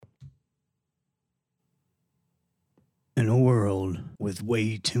In a world with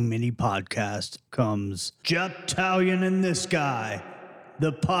way too many podcasts comes Jeptalion and This Guy,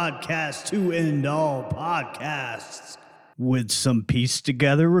 the podcast to end all podcasts. With some pieced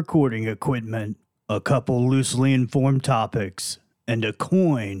together recording equipment, a couple loosely informed topics, and a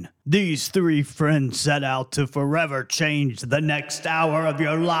coin, these three friends set out to forever change the next hour of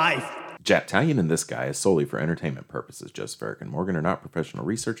your life. Jeptalion and This Guy is solely for entertainment purposes. Joseph, Eric, and Morgan are not professional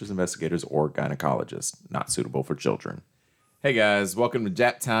researchers, investigators, or gynecologists. Not suitable for children. Hey guys, welcome to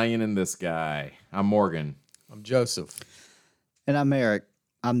Jeptalion and This Guy. I'm Morgan. I'm Joseph. And I'm Eric.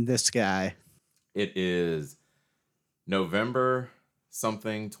 I'm This Guy. It is November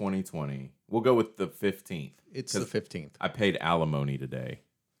something 2020. We'll go with the 15th. It's the 15th. I paid alimony today.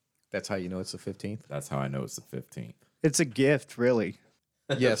 That's how you know it's the 15th? That's how I know it's the 15th. It's a gift, really.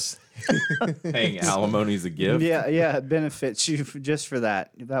 Yes. Paying alimony is a gift? Yeah, it benefits you just for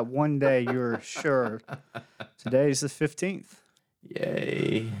that. That one day you're sure. Today's the 15th.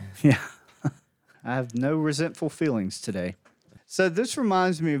 Yay. Yeah. I have no resentful feelings today. So this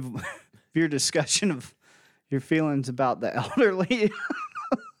reminds me of your discussion of your feelings about the elderly.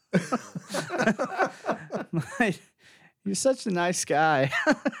 You're such a nice guy.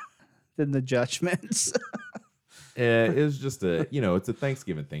 Than the judgments. It was just it's a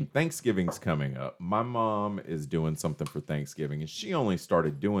Thanksgiving thing. Thanksgiving's coming up. My mom is doing something for Thanksgiving, and she only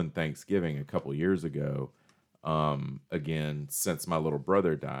started doing Thanksgiving a couple years ago, again, since my little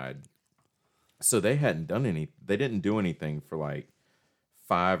brother died. So they didn't do anything for like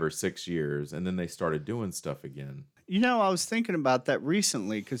 5 or 6 years, and then they started doing stuff again. You know, I was thinking about that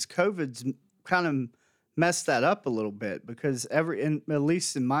recently because COVID's kind of messed that up a little bit because at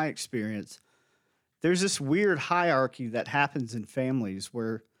least in my experience, there's this weird hierarchy that happens in families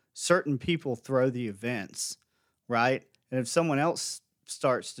where certain people throw the events, right? And if someone else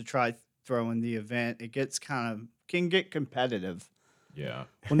starts to try throwing the event, it can get competitive. Yeah.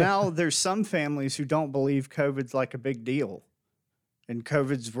 Well, now there's some families who don't believe COVID's like a big deal. And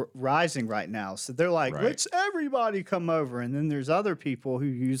COVID's rising right now. So they're like, Right. Let's everybody come over. And then there's other people who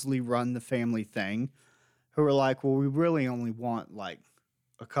usually run the family thing who are like, well, we really only want like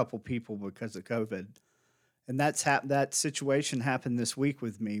a couple people because of COVID. And that situation happened this week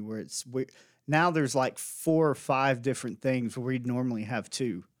with me where now there's like 4 or 5 different things where we'd normally have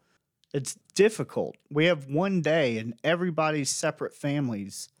 2. It's difficult. We have one day and everybody's separate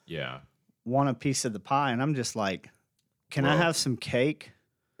families Yeah. want a piece of the pie. And I'm just like, can I have some cake?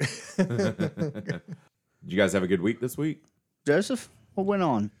 Did you guys have a good week this week? Joseph, what went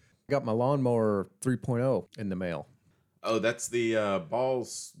on? Got my lawnmower 3.0 in the mail. Oh, that's the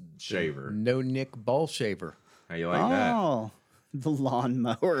balls shaver. No Nick ball shaver. How you like that? Oh, the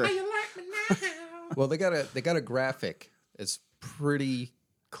lawnmower. Well, they got a graphic. It's pretty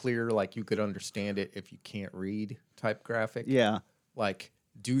clear, like you could understand it if you can't read type graphic. Yeah. Like,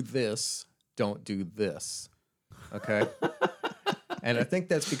 do this, don't do this. Okay? And I think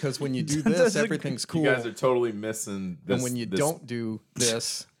that's because when you do this, everything's cool. You guys are totally missing this. And when you don't do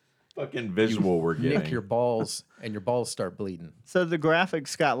this, fucking visual we're getting. nick your balls, and your balls start bleeding. So the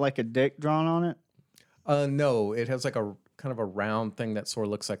graphics got like a dick drawn on it? No, it has like a kind of a round thing that sort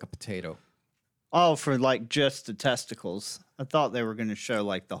of looks like a potato. Oh, for like just the testicles. I thought they were going to show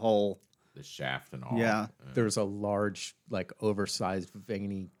like the whole. The shaft and all. Yeah. There's a large, like oversized,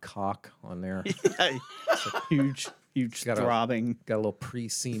 veiny cock on there. huge got a- throbbing. Got a little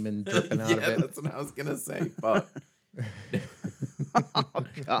pre-semen dripping out Yeah, of it. that's what I was gonna say. Fuck. Oh,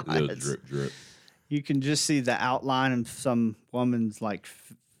 God. Little drip, drip. You can just see the outline of some woman's like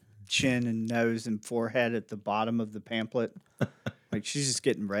chin and nose and forehead at the bottom of the pamphlet. Like she's just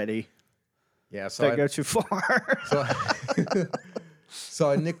getting ready. Yeah, Did I go too far? So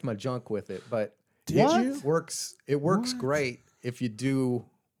I nicked my junk with it, but it works great if you do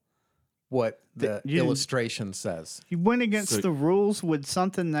what the illustration says. You went against the rules with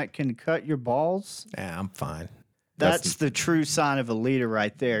something that can cut your balls? Yeah, I'm fine. That's the true sign of a leader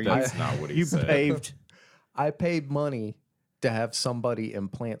right there. That's not what he You said. paved. I paid money to have somebody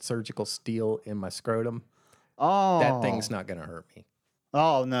implant surgical steel in my scrotum. Oh. That thing's not going to hurt me.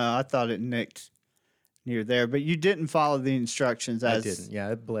 Oh, no. I thought it nicked near there. But you didn't follow the instructions. I didn't. Yeah,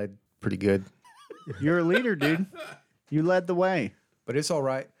 it bled pretty good. You're a leader, dude. You led the way. But it's all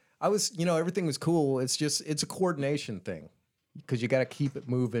right. Everything was cool. It's a coordination thing because you got to keep it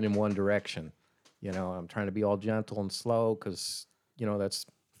moving in one direction. I'm trying to be all gentle and slow because, that's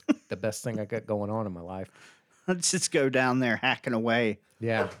the best thing I got going on in my life. Let's just go down there hacking away.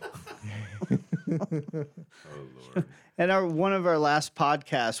 Yeah. Oh Lord. And one of our last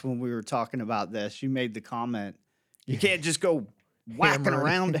podcasts when we were talking about this, you made the comment, you can't just go whacking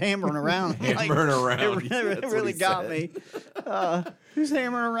around, hammering around. Hammering around. It, That's it what really he got said. me. Who's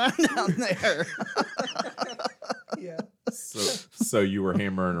hammering around down there? Yeah. So you were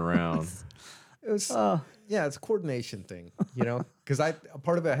hammering around. It was, yeah, it's a coordination thing, you know, because a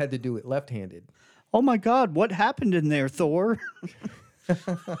part of it had to do with left-handed. Oh my God, what happened in there, Thor?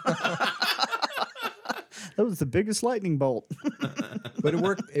 That was the biggest lightning bolt. But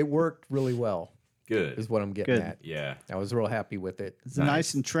it worked really well, Good. is what I'm getting Good. at. Yeah. I was real happy with it. Is it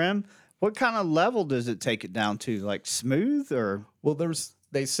nice and trim? What kind of level does it take it down to? Like smooth or? Well,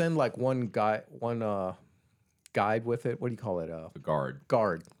 they send like one guide with it. What do you call it? The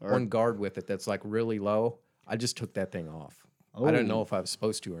guard. One guard with it that's like really low. I just took that thing off. I don't know if I was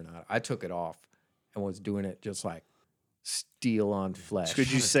supposed to or not. I took it off and was doing it just like steel on flesh.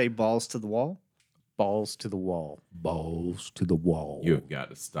 Could you say balls to the wall? Balls to the wall. Balls to the wall. You have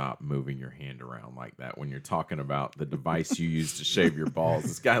got to stop moving your hand around like that when you're talking about the device you use to shave your balls.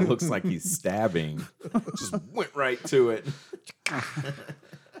 This guy looks like he's stabbing. Just went right to it.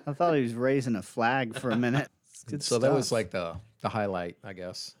 I thought he was raising a flag for a minute. It's good So that was stuff. like the highlight, I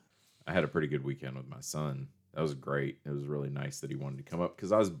guess. I had a pretty good weekend with my son. That was great. It was really nice that he wanted to come up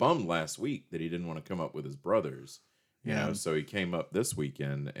because I was bummed last week that he didn't want to come up with his brothers. You know, so he came up this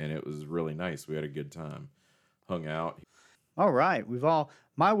weekend and it was really nice. We had a good time. Hung out. All right.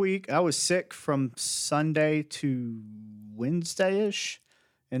 My week, I was sick from Sunday to Wednesday-ish.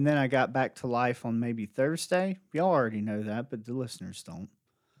 And then I got back to life on maybe Thursday. Y'all already know that, but the listeners don't.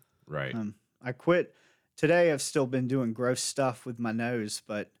 Right. I quit. Today I've still been doing gross stuff with my nose,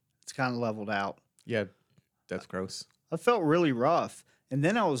 but it's kind of leveled out. Yeah, that's gross. I felt really rough. And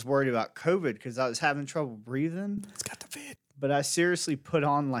then I was worried about COVID because I was having trouble breathing. It's got the fit. But I seriously put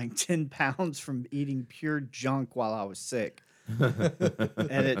on like 10 pounds from eating pure junk while I was sick.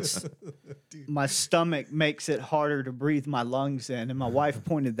 And my stomach makes it harder to breathe my lungs in. And my wife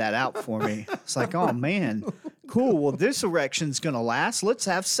pointed that out for me. It's like, oh man, cool. Well, this erection's going to last. Let's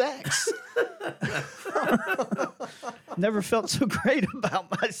have sex. Never felt so great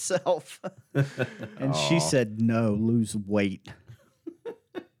about myself. And she said, no, lose weight.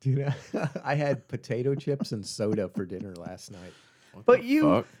 Dude, I had potato chips and soda for dinner last night. But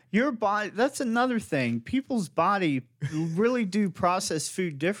fuck? your body, that's another thing. People's body really do process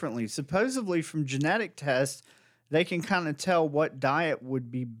food differently. Supposedly from genetic tests, they can kind of tell what diet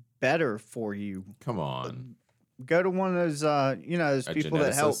would be better for you. Come on. Go to one of those, those A people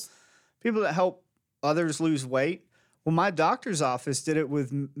that help geneticist? others lose weight. Well, my doctor's office did it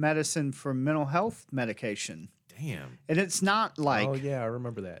with medicine for mental health medication. Damn. And it's not like Oh, yeah, I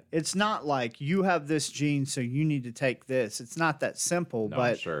remember that. it's not like you have this gene, so you need to take this. It's not that simple, No,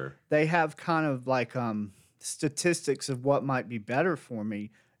 but sure. they have kind of like statistics of what might be better for me.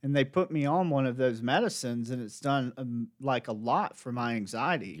 And they put me on one of those medicines, and it's done like a lot for my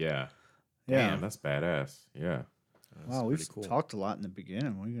anxiety. Yeah. Yeah. Damn, that's badass. Yeah. Wow, we've pretty cool. talked a lot in the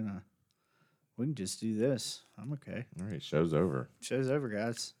beginning. We can just do this. I'm okay. All right, show's over. Show's over,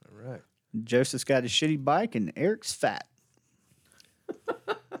 guys. All right. Joseph's got a shitty bike, and Eric's fat.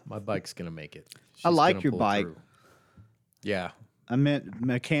 My bike's going to make it. I She's like gonna your pull bike. through. Yeah. I meant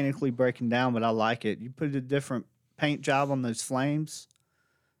mechanically breaking down, but I like it. You put a different paint job on those flames.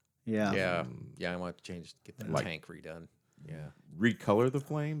 Yeah. Yeah. Yeah, I want to get the Like- tank redone. Yeah. Recolor the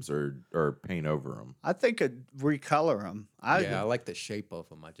flames or paint over them? I think I'd recolor them. I like the shape of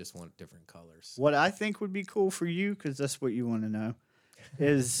them. I just want different colors. What I think would be cool for you, because that's what you want to know,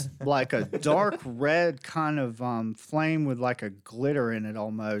 is like a dark red kind of flame with like a glitter in it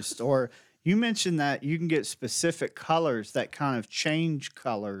almost. Or you mentioned that you can get specific colors that kind of change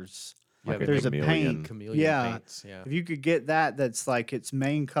colors. Yeah, Like a There's a chameleon. paint. Chameleon Yeah. paints. Yeah. If you could get that's like its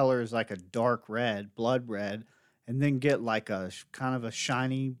main color is like a dark red, blood red, and then get like a kind of a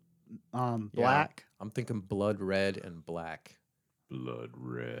shiny black. I'm thinking blood red and black Blood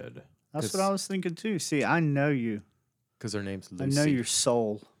red. That's 'Cause- what I was thinking too. See, I know you. because her name's Lucy. I know your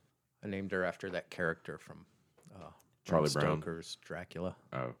soul. I named her after that character from Charlie Bram Brown. Stoker's Dracula.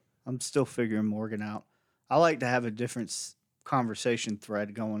 Oh. I'm still figuring Morgan out. I like to have a different conversation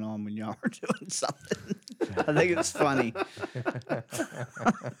thread going on when y'all are doing something. I think it's funny.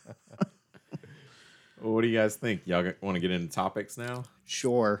 Well, what do you guys think? Y'all want to get into topics now?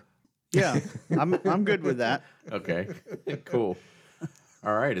 Sure. Yeah, I'm good with that. Okay. Cool.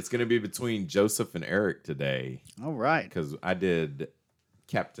 All right. It's going to be between Joseph and Eric today All right. because I did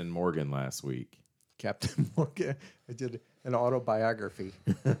Captain Morgan last week. Captain Morgan. I did an autobiography.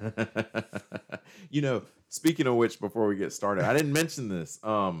 You know, speaking of which, before we get started, I didn't mention this.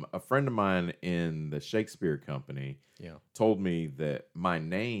 A friend of mine in the Shakespeare Company Yeah. told me that my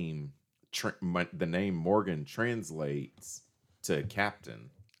name, the name Morgan, translates to captain.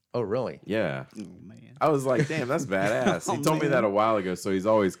 Oh, really? Yeah. Oh man. I was like, damn, that's badass. Oh, He told me man. that a while ago, so he's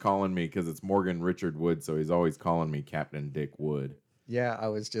always calling me because it's Morgan Richard Wood, so he's always calling me Captain Dick Wood. Yeah, I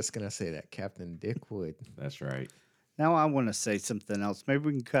was just gonna say that, Captain Dick Wood. That's right. Now I want to say something else. Maybe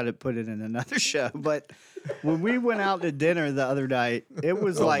we can cut it, put it in another show. But when we went out to dinner the other night, it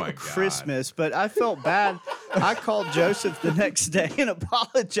was Oh my like God. Christmas. But I felt bad. I called Joseph the next day and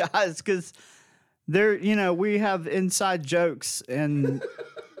apologized because there, we have inside jokes, and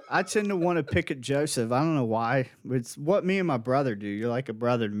I tend to want to pick at Joseph. I don't know why. It's what me and my brother do. You're like a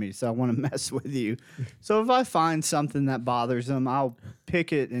brother to me, so I want to mess with you. So if I find something that bothers him, I'll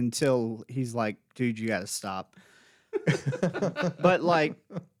pick it until he's like, dude, you got to stop. But like,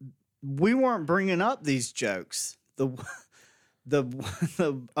 we weren't bringing up these jokes. The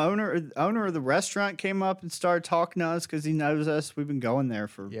owner of the restaurant came up and started talking to us because he knows us. We've been going there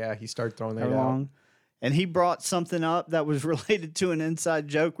for Yeah, he started throwing that how out. long, and he brought something up that was related to an inside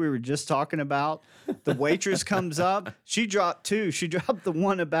joke we were just talking about. The waitress comes up. She dropped two. She dropped the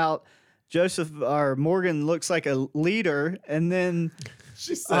one about Joseph or Morgan looks like a leader, and then.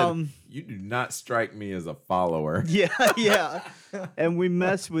 She said, you do not strike me as a follower. Yeah. And we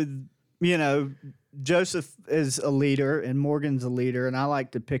mess with, Joseph is a leader and Morgan's a leader. And I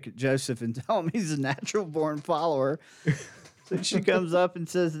like to pick at Joseph and tell him he's a natural born follower. So she comes up and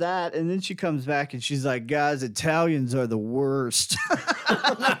says that. And then she comes back and she's like, guys, Italians are the worst.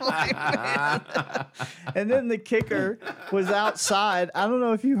 And then the kicker was outside. I don't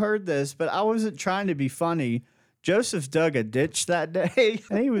know if you heard this, but I wasn't trying to be funny. Joseph dug a ditch that day,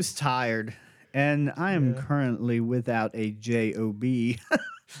 and he was tired. And I am currently without a job.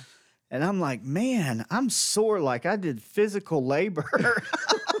 And I'm like, man, I'm sore like I did physical labor.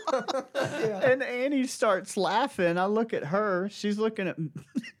 And Annie starts laughing. I look at her. She's looking at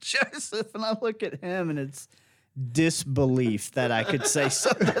Joseph, and I look at him, and it's disbelief that I could say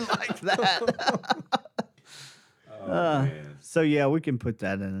something like that. Oh, man. So, yeah, we can put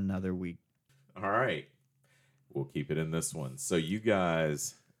that in another week. All right. We'll keep it in this one. So you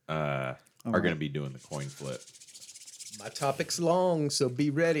guys are going to be doing the coin flip. My topic's long, so be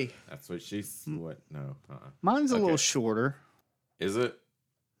ready. That's what she's... What? No. Mine's a Okay. little shorter, Is it?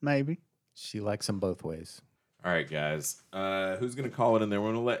 maybe. She likes them both ways. All right, guys. Who's going to call it in there? We're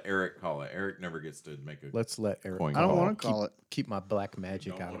going to let Eric call it. Eric never gets to make a... Let's let Eric. Coin I don't call. want to call it. Keep my black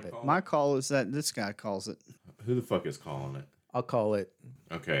magic Don't out of wanna it. call My call is that this guy calls it. Who the fuck is calling it? I'll call it.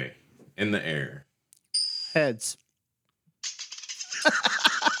 Okay. In the air. Heads.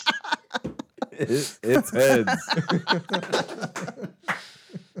 It's heads.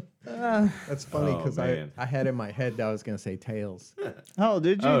 That's funny Oh, because man. I had in my head that I was gonna say tails. Oh,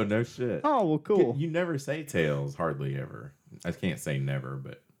 did you? Oh, no shit. Oh, well, cool. You never say tails, hardly ever. I can't say never,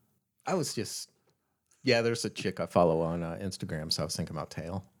 but... I was just, yeah. There's a chick I follow on Instagram, so I was thinking about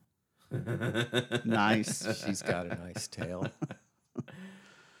tail. Nice. She's got a nice tail.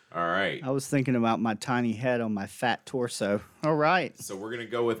 All right. I was thinking about my tiny head on my fat torso. All right. So we're going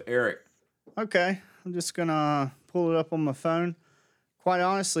to go with Eric. Okay. I'm just going to pull it up on my phone. Quite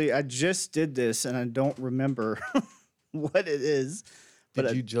honestly, I just did this and I don't remember what it is. But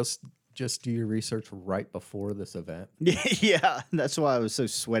Did you just do your research right before this event? yeah, that's why I was so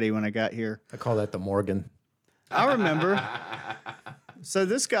sweaty when I got here. I call that the Morgan. I remember. So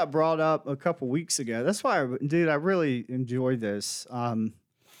this got brought up a couple weeks ago. That's why, dude, I really enjoy this.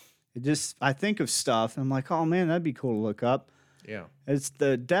 I think of stuff and I'm like, oh man, that'd be cool to look up. Yeah. It's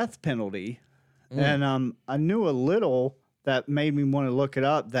the death penalty. And I knew a little that made me want to look it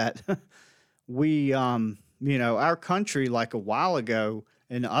up that we, our country, like a while ago,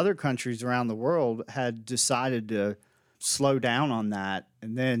 and other countries around the world had decided to slow down on that.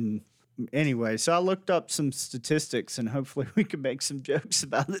 And then, anyway, so I looked up some statistics and hopefully we can make some jokes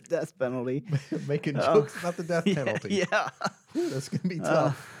about the death penalty. Making jokes about the death penalty. Yeah. That's gonna be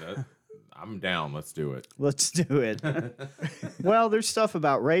tough. I'm down. Let's do it. Let's do it. Well, there's stuff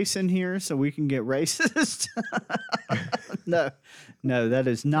about race in here, so we can get racist. No, that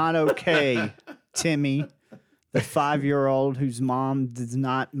is not okay, Timmy, the 5-year-old whose mom does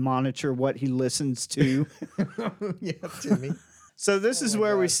not monitor what he listens to. Yeah, Timmy. So this is my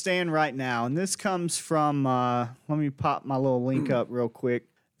where we God. stand right now, and this comes from. Let me pop my little link up real quick.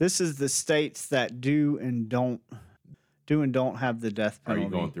 This is the states that do and don't have the death Are penalty. you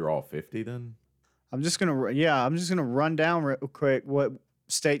going through all 50 then? I'm just gonna run down real quick what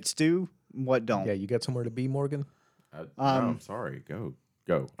states do, and what don't. Yeah, you got somewhere to be, Morgan? No, I'm sorry. Go.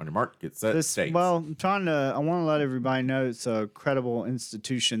 On your mark. Get set. States. Well, I want to let everybody know it's a credible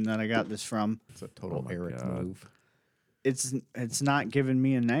institution that I got this from. It's a total Oh my Eric God. move. It's not giving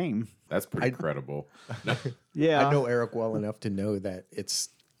me a name. That's pretty credible. Yeah. I know Eric well enough to know that it's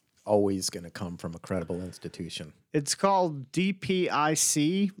always going to come from a credible institution. It's called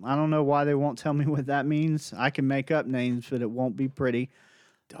DPIC. I don't know why they won't tell me what that means. I can make up names, but it won't be pretty.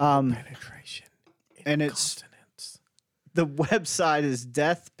 Penetration. And it's Continence. the website is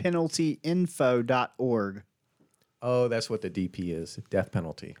deathpenaltyinfo.org. Oh, that's what the DP is. Death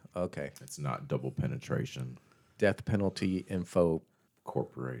penalty. Okay. It's not double penetration. Death penalty info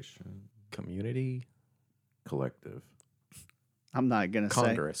Corporation. community Collective. I'm not going to say.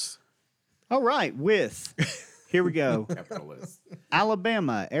 Congress. All right, here we go. Capitalist.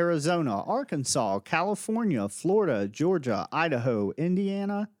 Alabama, Arizona, Arkansas, California, Florida, Georgia, Idaho,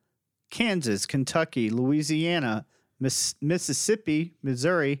 Indiana, Kansas, Kentucky, Louisiana, Mississippi,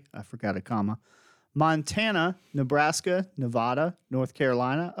 Missouri, I forgot a comma, Montana, Nebraska, Nevada, North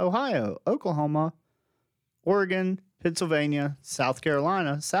Carolina, Ohio, Oklahoma, Oregon, Pennsylvania, South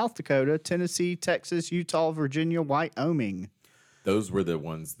Carolina, South Dakota, Tennessee, Texas, Utah, Virginia, Wyoming. Those were the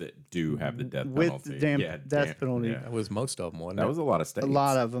ones that do have the death penalty. With the death penalty. Yeah. That was most of them, wasn't That it? was a lot of states. A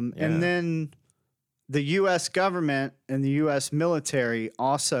lot of them. Yeah. And then the U.S. government and the U.S. military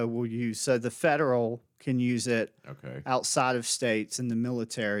also will use, so the federal can use it Okay. outside of states and the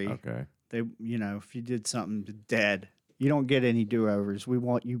military. Okay. They, you know, if you did something dead, you don't get any do-overs. We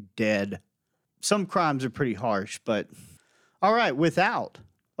want you dead. Some crimes are pretty harsh, but all right, without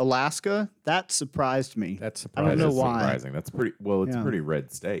Alaska, that surprised me. That's I don't surprising. know That is why. surprising. That's pretty well. It's Yeah. a pretty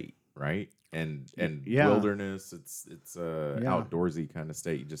red state, right? And Yeah. wilderness. It's a Yeah. outdoorsy kind of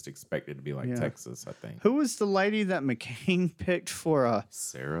state. You just expect it to be like Yeah. Texas, I think. Who was the lady that McCain picked for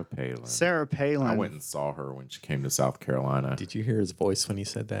Sarah Palin. Sarah Palin? I went and saw her when she came to South Carolina. Did you hear his voice when he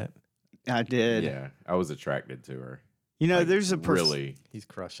said that? I did. Yeah, I was attracted to her. You know, Like, there's a really. He's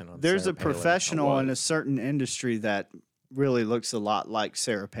crushing on There's Sarah a Palin. professional in a was. certain industry that really looks a lot like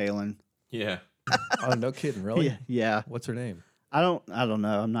Sarah Palin. Yeah. Oh, no kidding. Really? Yeah, yeah. What's her name? I don't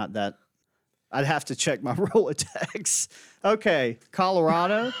know. I'm not that. I'd have to check my Rolodex. Okay,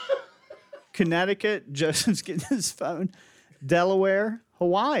 Colorado, Connecticut. Joseph's getting his phone. Delaware,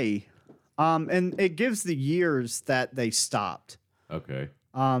 Hawaii, and it gives the years that they stopped. Okay.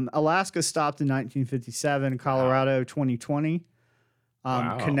 Alaska stopped in 1957. Colorado 2020.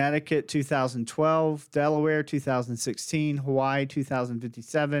 Wow. Connecticut 2012, Delaware 2016, Hawaii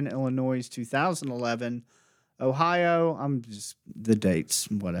 2057, Illinois 2011, Ohio, I'm just the dates,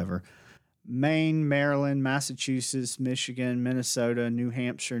 whatever. Maine, Maryland, Massachusetts, Michigan, Minnesota, New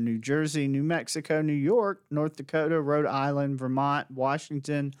Hampshire, New Jersey, New Mexico, New York, North Dakota, Rhode Island, Vermont,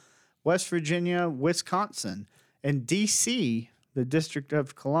 Washington, West Virginia, Wisconsin, and D.C., the District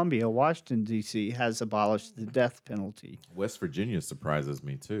of Columbia, Washington, D.C., has abolished the death penalty. West Virginia surprises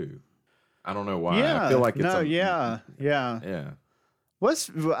me too. I don't know why. Yeah, I feel like it's yeah. Yeah.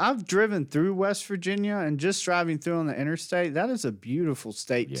 I've driven through West Virginia, and just driving through on the interstate, that is a beautiful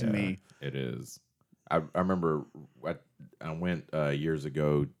state to Yeah, me. It is. I remember I went years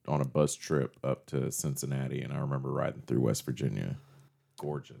ago on a bus trip up to Cincinnati, and I remember riding through West Virginia.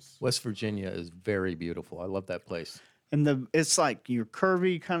 Gorgeous. West Virginia is very beautiful. I love that place. And it's like you're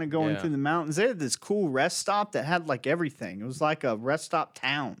curvy, kind of going Yeah. through the mountains. They had this cool rest stop that had like everything. It was like a rest stop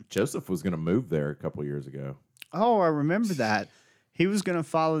town. Joseph was going to move there a couple years ago. Oh, I remember that. He was going to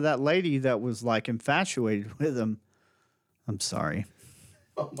follow that lady that was like infatuated with him. I'm sorry.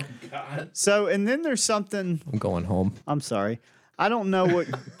 Oh my God. So, and then there's something. I'm going home. I'm sorry. I don't know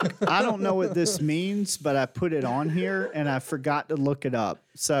what this means, but I put it on here and I forgot to look it up.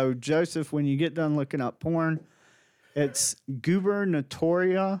 So, Joseph, when you get done looking up porn, it's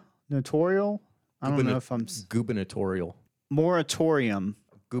gubernatorial. I don't know if I'm Gubernatorial. moratorium.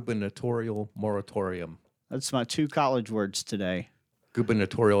 Gubernatorial moratorium. That's my two college words today.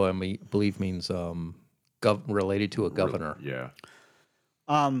 Gubernatorial, believe, means related to a governor. Yeah.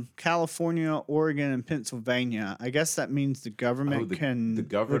 California, Oregon, and Pennsylvania. I guess that means the government the the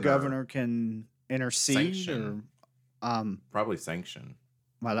governor can intercede sanction. or Probably sanction.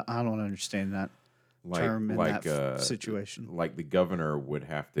 I don't understand that term in that situation. Like the governor would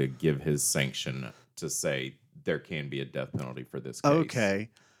have to give his sanction to say there can be a death penalty for this case. Okay.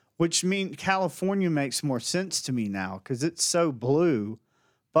 Which means California makes more sense to me now because it's so blue,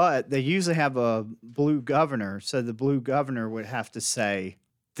 but they usually have a blue governor. So the blue governor would have to say,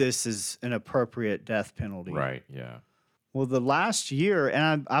 this is an appropriate death penalty. Right. Yeah. Well, the last year,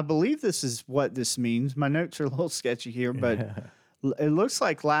 and I believe this is what this means. My notes are a little sketchy here, but it looks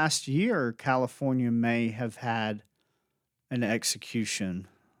like last year California may have had an execution.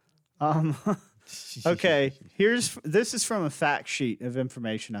 Okay, this is from a fact sheet of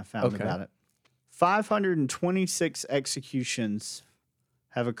information I found Okay. about it. 526 executions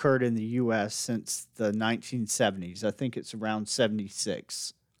have occurred in the U.S. since the 1970s. I think it's around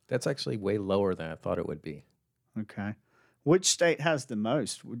 76. That's actually way lower than I thought it would be. Okay. Which state has the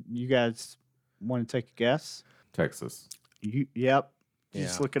most? Would you guys want to take a guess? Texas. Yep. You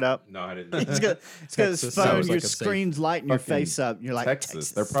just Yeah. look it up. No, I didn't. It's got his Texas phone, sounds your like a safe- screen's lighting your Fucking face up. You're like,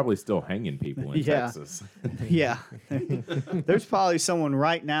 Texas. They're probably still hanging people in Yeah. Texas. Yeah. There's probably someone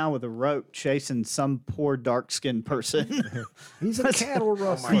right now with a rope chasing some poor dark skinned person. He's a cattle Oh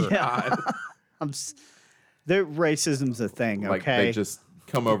rustler. my God. Their racism's a thing, Like okay? they just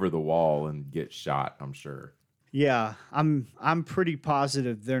come over the wall and get shot, I'm sure. Yeah, I'm pretty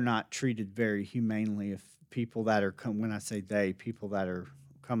positive they're not treated very humanely if people that are when I say they, people that are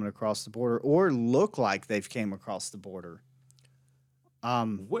coming across the border or look like they've came across the border.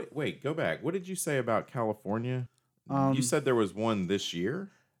 Wait, go back. What did you say about California? Um, You said there was one this year?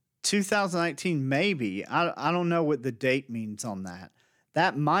 2019 maybe. I don't know what the date means on that.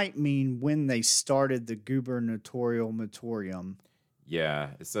 That might mean when they started the gubernatorial moratorium. Yeah,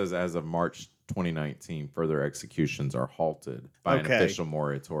 it says as of March 2019, further executions are halted by an Okay. official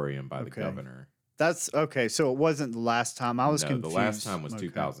moratorium by the Okay. governor. That's okay. So it wasn't the last time. I was No, confused. the last time was Okay.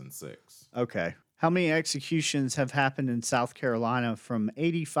 2006. Okay. How many executions have happened in South Carolina from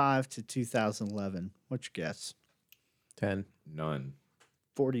 85 to 2011? What's your guess? 10. None.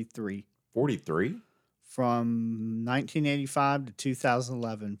 43. 43? From 1985 to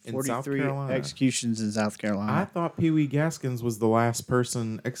 2011, In South 43 Carolina? executions in South I Carolina. thought Pee Wee Gaskins was the last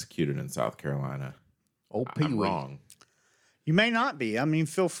person executed in South Carolina. Old I'm Pee Wee. wrong. You may not be. I mean,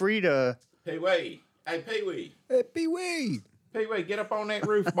 feel free to. Pee Wee. Hey, Pee Wee. Hey, Pee Wee. Pee Wee, get up on that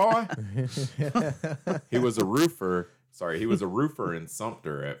roof, boy. He was a roofer. Sorry, he was a roofer in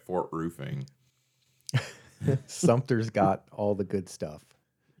Sumter at Fort Roofing, Sumter's got all the good stuff.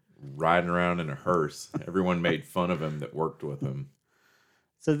 riding around in a hearse. Everyone made fun of him that worked with him.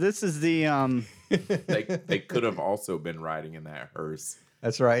 So this is the They could have also been riding in that hearse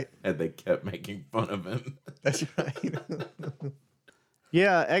That's right. had they kept making fun of him. That's right.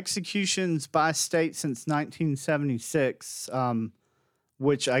 yeah, executions by state since 1976,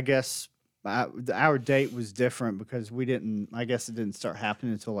 which I guess our date was different because we didn't. I guess it didn't start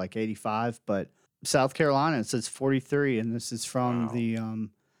happening until like 85. But South Carolina, it says 43, and this is from Wow.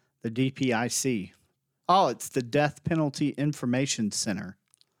 the DPIC. Oh, it's the Death Penalty Information Center.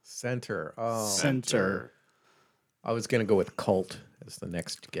 Center. Oh, Center. I was going to go with cult as the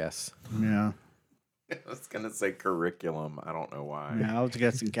next guess. Yeah, I was gonna say curriculum. I don't know why. yeah. I was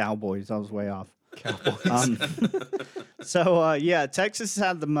guessing Cowboys. I was way off. Cowboys. So yeah, Texas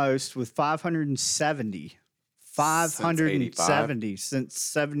had the most with 570. 570 since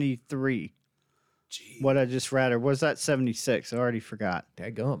 73. Gee. What I just read, or was that 76? I already forgot.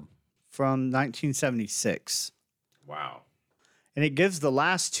 Daggum. From 1976. Wow. And it gives the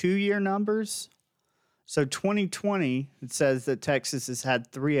last 2-year numbers. So 2020, it says that Texas has had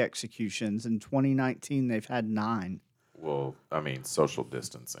 3 executions. In 2019, they've had 9. Well, I mean, social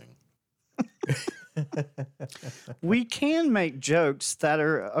distancing. We can make jokes that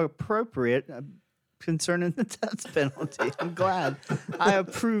are appropriate concerning the death penalty. I'm glad. I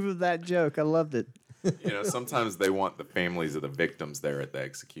approve of that joke. I loved it. You know, sometimes they want the families of the victims there at the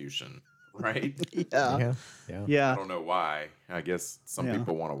execution, right? Yeah. Yeah. Yeah. I don't know why. I guess some Yeah.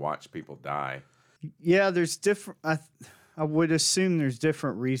 people want to watch people die. Yeah, there's different. I would assume there's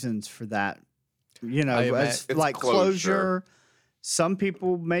different reasons for that. You know, as It's like closure. closure. Some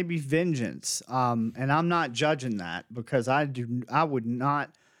people maybe vengeance. And I'm not judging that because I would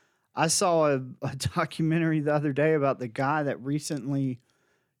not. I saw a documentary the other day about the guy that recently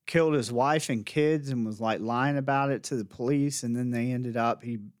killed his wife and kids and was like lying about it to the police, and then they ended up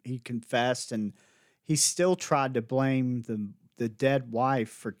he confessed, and he still tried to blame the dead wife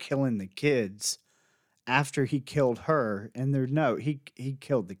for killing the kids after he killed her, and he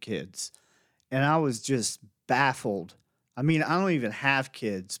killed the kids. And I was just baffled. I mean, I don't even have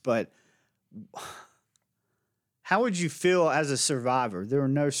kids, but how would you feel as a survivor? There are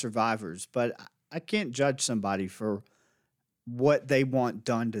no survivors, but I can't judge somebody for what they want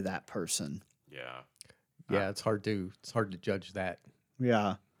done to that person. Yeah. Yeah, it's hard to judge that.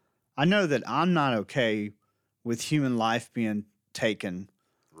 Yeah. I know that I'm not okay with human life being taken.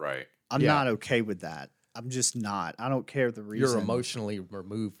 Right. I'm Yeah. not okay with that. I'm just not. I don't care the reason. You're emotionally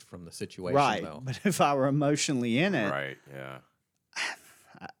removed from the situation, right. though. But if I were emotionally in it, Right. Yeah.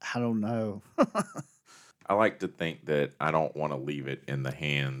 I don't know. I like to think that I don't want to leave it in the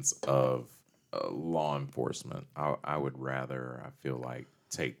hands of law enforcement. I would rather, I feel like,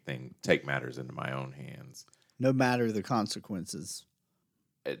 take matters into my own hands. No matter the consequences.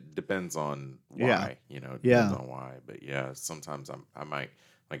 it depends on why. Yeah. You know, it Yeah. depends on why. But yeah, sometimes I might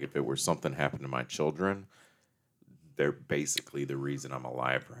like if it were something happened to my children, they're basically the reason I'm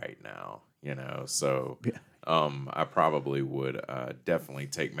alive right now. You know, so Yeah. I probably would definitely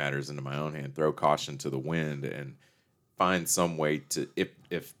take matters into my own hand, throw caution to the wind, and find some way to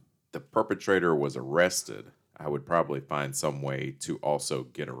if the perpetrator was arrested, I would probably find some way to also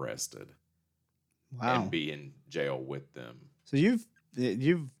get arrested Wow. and be in jail with them. So you've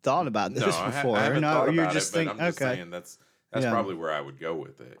thought about this before? I haven't thought you're about just it, thinking. but I'm just Okay. saying that's Yeah. probably where I would go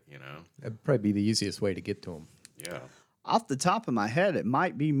with it. You know? That'd probably be the easiest way to get to him. Yeah. Off the top of my head, it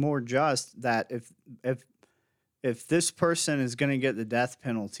might be more just that if this person is going to get the death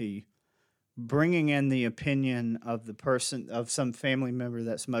penalty, bringing in the opinion of the person of some family member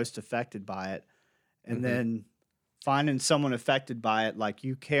that's most affected by it, and then finding someone affected by it, like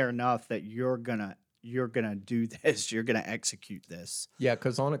you care enough that you're gonna do this, you're gonna execute this. Yeah,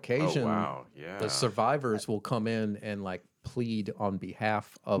 because on occasion, Oh wow. Yeah. the survivors will come in and like plead on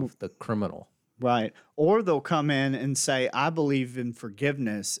behalf of the criminal. Right. Or they'll come in and say, I believe in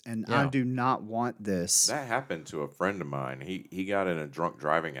forgiveness and I Yeah. do not want this. That happened to a friend of mine. He got in a drunk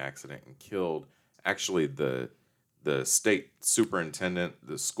driving accident and killed actually the state superintendent,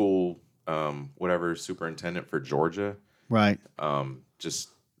 the school whatever superintendent for Georgia. Right. Just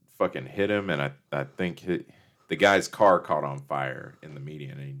fucking hit him, and I think the guy's car caught on fire in the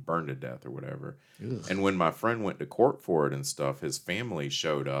median and he burned to death or whatever. Ugh. And when my friend went to court for it and stuff, his family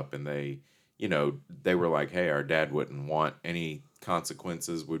showed up and they were like, hey, our dad wouldn't want any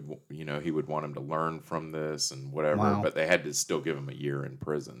consequences. He would want him to learn from this and whatever. Wow. But they had to still give him a year in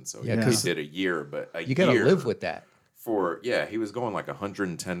prison. So Yeah, he 'cause did a year, but You got to year live with that. he was going like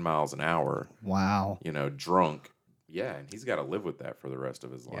 110 miles an hour, Wow. drunk. Yeah, and he's got to live with that for the rest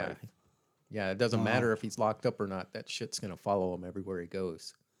of his Yeah. life. Yeah, it doesn't Wow. matter if he's locked up or not. That shit's going to follow him everywhere he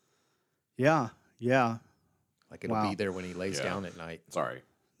goes. Yeah. Yeah. Like it'll Wow. be there when he lays Yeah. down at night. Sorry.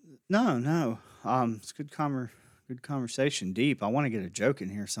 No. It's good conversation. Deep. I want to get a joke in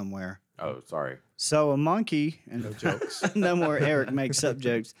here somewhere. Oh, sorry. So a monkey and No jokes. no more Eric makes up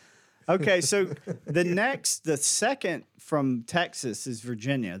jokes. Okay, so the second from Texas is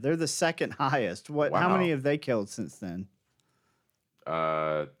Virginia. They're the second highest. How Wow. many have they killed since then?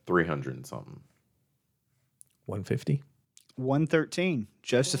 300 and something. 150? 113.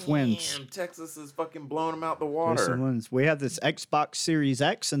 Joseph wins. Damn, Texas is fucking blowing them out the Joseph water. wins. We have this Xbox Series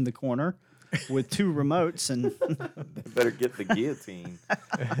X in the corner with two remotes, and They better get the guillotine.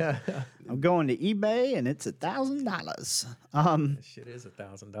 I'm going to eBay, and it's $1,000. That shit is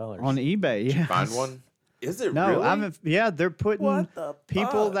 $1,000. On eBay, yeah. Find one? Is it No, really? I haven't. Yeah, they're putting What the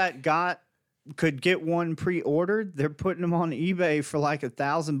people fuck? that could get one pre-ordered. They're putting them on eBay for like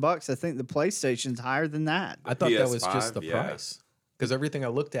 $1,000. I think the PlayStation's higher than that. I thought that was just PS5, the yeah. price. Because everything I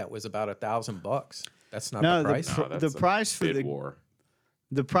looked at was about $1,000. That's not No, the price. No, that's the a price for bid the war.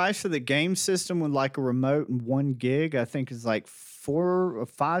 the price for the game system with like a remote and 1 gig, I think is like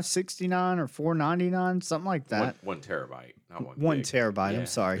 $569 or $499, something like that. 1 terabyte, not 1 1 gig. terabyte. Yeah. I'm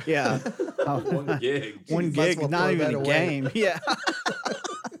sorry. Yeah, 1 gig. 1 Might as gig, well not throw even that a away. game. Yeah.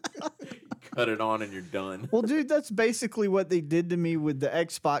 Cut it on and you're done. Well, dude, that's basically what they did to me with the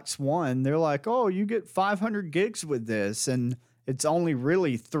Xbox One. They're like, "Oh, you get 500 gigs with this," and it's only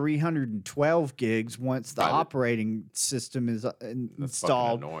really 312 gigs once the By the- operating system is That's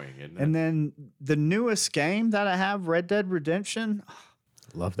installed. fucking annoying, isn't it? And then the newest game that I have, Red Dead Redemption,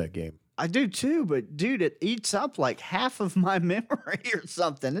 Love that game. I do too. But dude, it eats up like half of my memory or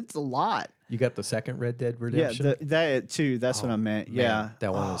something. It's a lot. You got the second Red Dead Redemption? Yeah, that too. That's what I meant. Man, Yeah,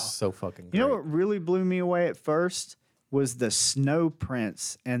 That one Oh. was so fucking great. You know what really blew me away at first was the snow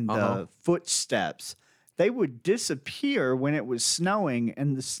prints and the footsteps. They would disappear when it was snowing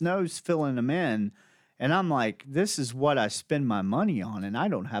and the snow's filling them in. And I'm like, this is what I spend my money on, and I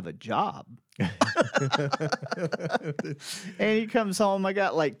don't have a job. And he comes home, I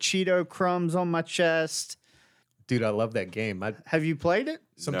got like Cheeto crumbs on my chest. Dude, I love that game. Have you played it?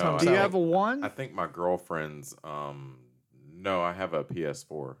 Sometimes Do you I- have a one? I think my girlfriend's. No, I have a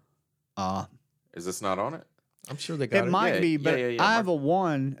PS4. Is this not on it? I'm sure they got It it. might Yeah, be, yeah, but yeah, yeah. I have a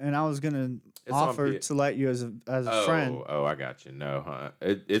one, and I was gonna It's on offer P- to let you as a friend. Oh, I got you. No, huh?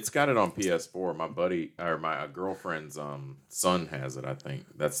 It's got it on PS4. My buddy or my girlfriend's son has it. I think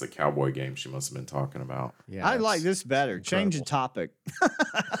that's the cowboy game she must have been talking about. Yeah, I like it's- this better. Change the topic.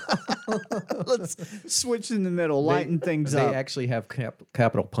 Let's switch in the middle, lighten things They up. actually have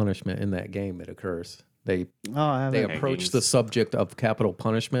capital punishment in that game. It occurs. They Oh, I they haven't. approach the Hangings. subject of capital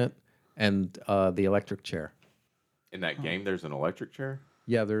punishment and the electric chair. In that game, there's an electric chair.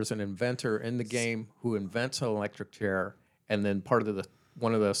 Yeah, there's an inventor in the game who invents an electric chair, and then part of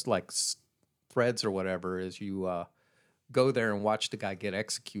one of those like threads or whatever is you go there and watch the guy get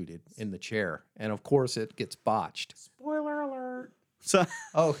executed in the chair, and of course it gets botched. Spoiler alert. So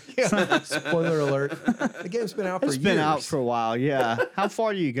Oh yeah! Spoiler alert: the game's been out for it's years. been out for a while. Yeah. How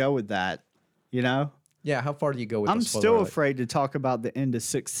far do you go with that? You know, Yeah, how far do you go with? I'm the spoiler still alert? afraid to talk about the end of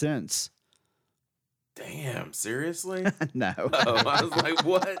Sixth Sense. Damn, seriously? No. Oh, I was like,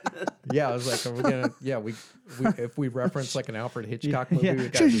 what? Yeah, I was like, are we gonna? Yeah, we if we reference like an Alfred Hitchcock movie, yeah. we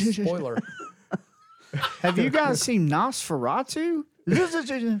got this spoiler. Have you guys seen Nosferatu?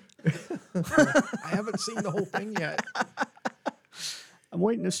 I haven't seen the whole thing yet. I'm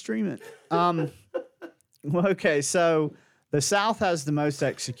waiting to stream it. Well, okay, so the South has the most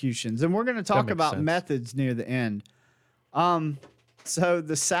executions, and we're going to talk makes about sense. methods near the end. So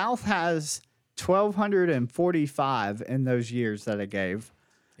the South has 1,245 in those years that I gave.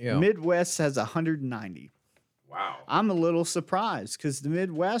 Yeah. Midwest has 190. Wow. I'm a little surprised because the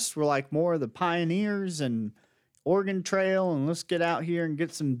Midwest were like more of the pioneers and Oregon Trail, and let's get out here and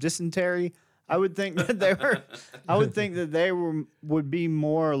get some dysentery. I would think that they were. I would think that they would be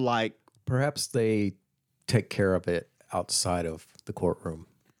more like. Perhaps they take care of it outside of the courtroom.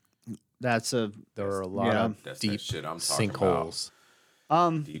 That's a There are a lot Yeah. of That's that deep shit I'm talking about.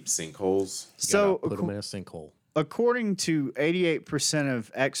 sinkholes. Deep sinkholes. so. Put them in a sinkhole. According to 88%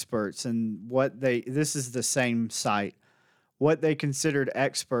 of experts, and this is the same site, what they considered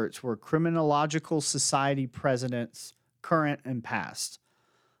experts were criminological society presidents, current and past,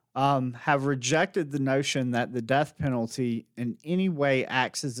 have rejected the notion that the death penalty in any way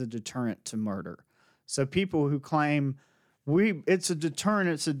acts as a deterrent to murder. So people who claim it's a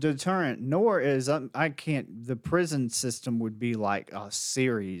deterrent, nor is the prison system would be like a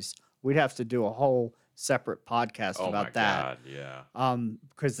series. We'd have to do a whole separate podcast Oh about my that. God, yeah.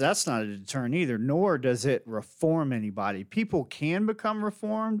 Because that's not a deterrent either, nor does it reform anybody. People can become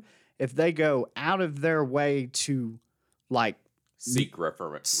reformed if they go out of their way to, like, Seek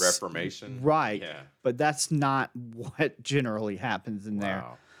reformation. right. Yeah. But that's not what generally happens in there.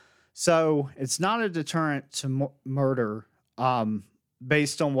 Wow. So it's not a deterrent to murder,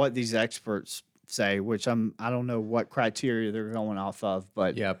 based on what these experts say, which I don't know what criteria they're going off of,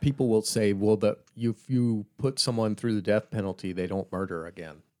 but Yeah, people will say, well, if you put someone through the death penalty, they don't murder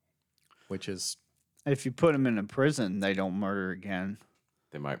again, which is if you put them in a prison, they don't murder again.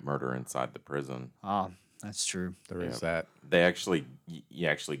 They might murder inside the prison. That's true. there is that. They actually, you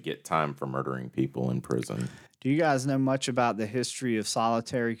actually get time for murdering people in prison. Do you guys know much about the history of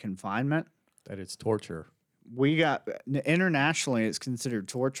solitary confinement? That it's torture. Internationally, it's considered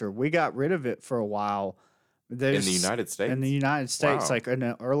torture. We got rid of it for a while. In the United States? In the United States, Wow. like in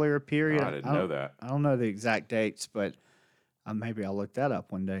an earlier period. Oh, I didn't know that. I don't know the exact dates, but maybe I'll look that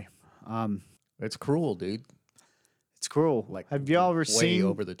up one day. It's cruel, dude. It's cruel. Like, have you ever way seen?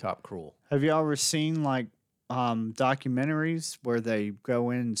 over the top cruel? Have you ever seen like documentaries where they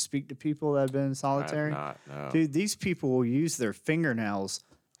go in and speak to people that have been in I have solitary? not, no. Dude, these people will use their fingernails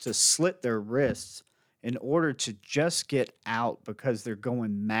to slit their wrists in order to just get out because they're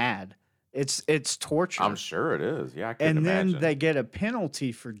going mad. It's torture. I'm sure it is. Yeah, I can and imagine. then they get a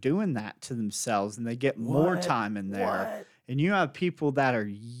penalty for doing that to themselves, and they get more What? time in there. What? And you have people that are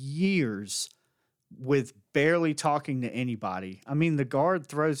years with barely talking to anybody. I mean, the guard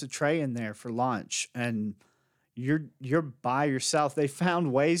throws a tray in there for lunch, and you're by yourself. They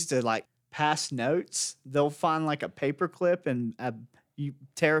found ways to like pass notes. They'll find like a paper clip and you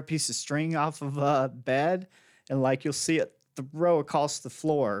tear a piece of string off of a bed, and like you'll see it throw across the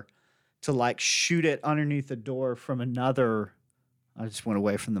floor to like shoot it underneath the door from another. I just went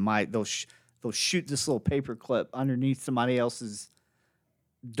away from the mic. They'll shoot this little paper clip underneath somebody else's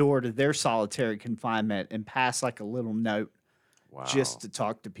door to their solitary confinement and pass like a little note Wow. just to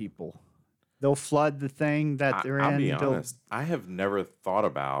talk to people. They'll flood the thing that they're I'll in. be They'll- honest. I have never thought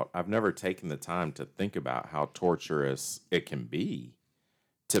about. I've never taken the time to think about how torturous it can be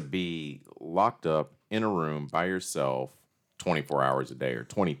to be locked up in a room by yourself 24 hours a day or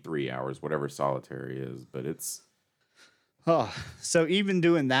 23 hours, whatever solitary is. But it's Oh, so even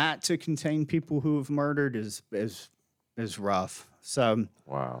doing that to contain people who have murdered is rough. So,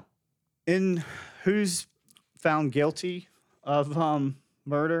 wow. in who's found guilty of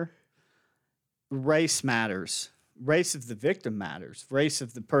murder, race matters. Race of the victim matters. Race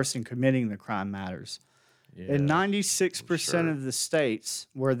of the person committing the crime matters. In 96% sure. of the states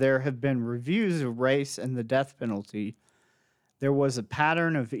where there have been reviews of race and the death penalty, there was a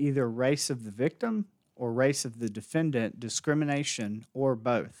pattern of either race of the victim or race of the defendant, discrimination, or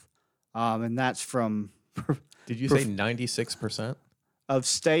both. And that's from Did you say 96%? of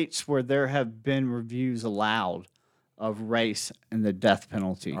states where there have been reviews allowed of race and the death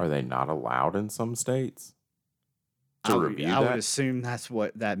penalty. Are they not allowed in some states to review I would that? assume that's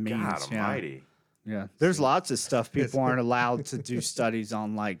what that means. God Almighty. Yeah. There's lots of stuff people aren't allowed to do studies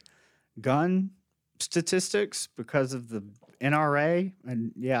on, like gun statistics because of the NRA.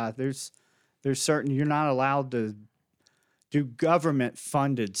 And yeah, there's certain, you're not allowed to do government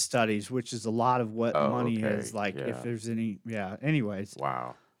funded studies, which is a lot of what money okay. is. Like Yeah. if there's any, anyways.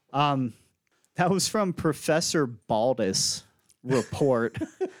 Wow. That was from Professor Baldus report.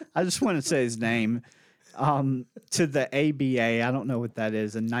 I just want to say his name. To the ABA, I don't know what that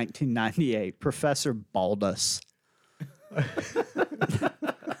is, in 1998. Professor Baldus.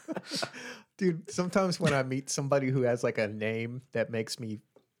 Dude, sometimes when I meet somebody who has like a name that makes me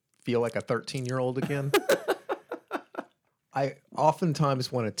feel like a 13-year-old again, I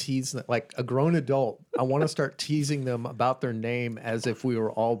oftentimes want to tease them, like a grown adult. I want to start teasing them about their name as if we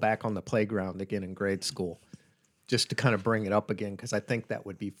were all back on the playground again in grade school, just to kind of bring it up again, because I think that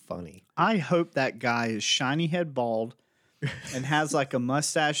would be funny. I hope that guy is shiny head bald and has like a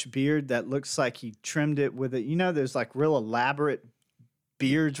mustache beard that looks like he trimmed it with it. You know, there's like real elaborate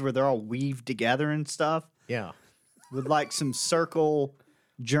beards where they're all weaved together and stuff Yeah. with like some circle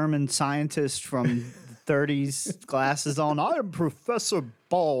German scientist from the 30s glasses on. I am Professor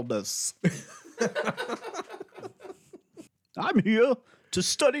Baldus. I'm here to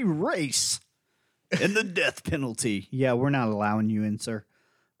study race and the death penalty. Yeah, we're not allowing you in, sir.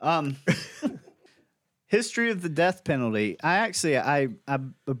 History of the death penalty. I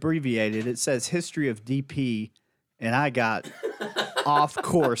abbreviated. It says history of DP, and I got off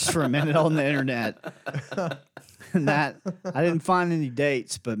course for a minute on the internet. And that I didn't find any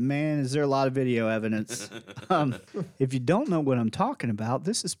dates, but man, is there a lot of video evidence. If you don't know what I'm talking about,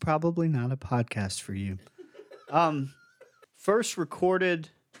 this is probably not a podcast for you. First recorded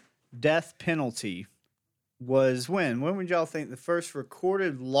death penalty was when? When would y'all think the first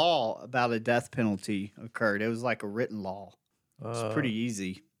recorded law about a death penalty occurred? It was like a written law. It's pretty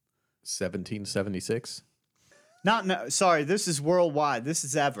easy. 1776. Sorry, this is worldwide. This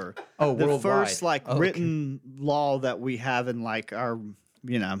is ever. Oh, the worldwide. first written law that we have in like our,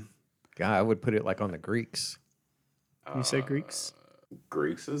 God, I would put it like on the Greeks. You say Greeks?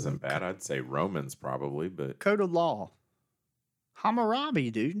 Greeks isn't bad. I'd say Romans probably, but Code of law.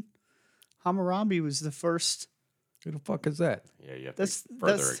 Hammurabi, dude. Hammurabi was the first. Who the fuck is that? yeah, you have That's- to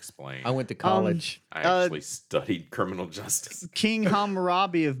further that's- explain. I went to college. I actually studied criminal justice. King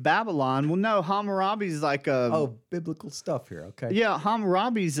Hammurabi of Babylon. Well, no, Hammurabi's like a. Oh, biblical stuff here. Okay. Yeah,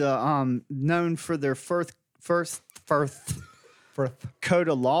 Hammurabi's known for their first code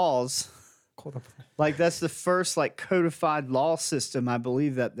of laws. Like that's the first like codified law system I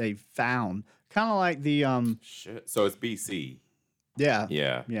believe that they found. Kind of like the Shit. So it's BC. yeah.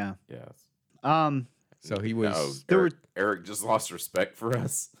 Yeah. Yeah. Yes. So he was. No, There were- Eric just lost respect for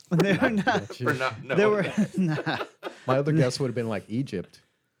us They were not, for not knowing there were that. nah. My other guess would have been like Egypt,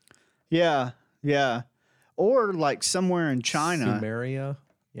 Yeah, yeah. Or like somewhere in China Sumeria,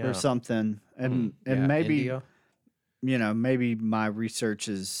 or something. And Yeah, maybe India. maybe my research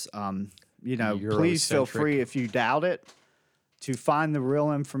is please feel Eurocentric. free if you doubt it to find the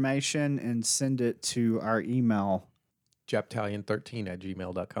real information and send it to our email.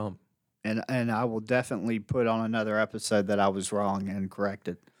 Japtalion13@gmail.com. And I will definitely put on another episode that I was wrong and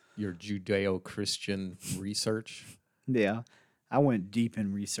corrected. Your Judeo-Christian research. Yeah, I went deep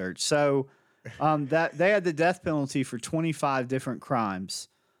in research. So that they had the death penalty for 25 different crimes.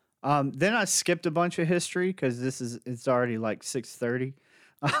 Then I skipped a bunch of history because it's already like 6:30.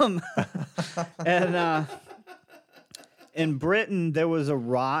 And in Britain there was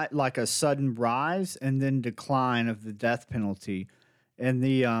a sudden rise and then decline of the death penalty.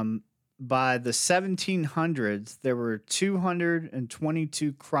 And by the 1700s, there were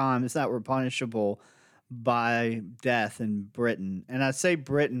 222 crimes that were punishable by death in Britain. And I say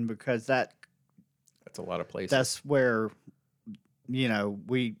Britain because That's a lot of places. that's where,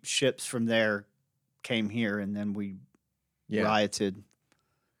 ships from there came here and then we rioted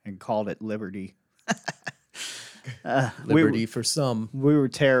and called it liberty. Liberty for some. We were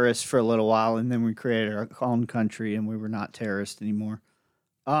terrorists for a little while and then we created our own country and we were not terrorists anymore.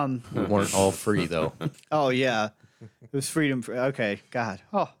 We weren't all free though. Oh yeah, it was freedom. Okay, God.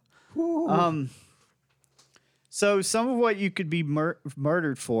 Oh. So some of what you could be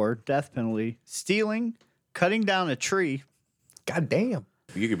murdered for, death penalty: stealing, cutting down a tree. God damn.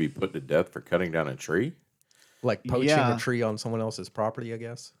 You could be put to death for cutting down a tree. Like poaching Yeah. a tree on someone else's property, I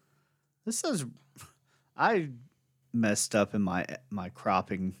guess. This says, I messed up in my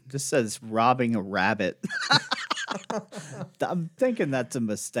cropping. This says robbing a rabbit. I'm thinking that's a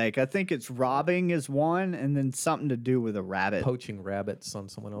mistake. I think it's robbing is one, and then something to do with a rabbit. Poaching rabbits on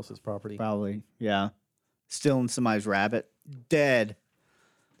someone else's property. Probably, yeah. Stealing somebody's rabbit. Dead.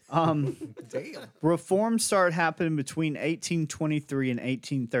 Damn. Reforms started happening between 1823 and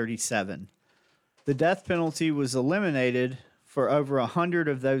 1837. The death penalty was eliminated for over 100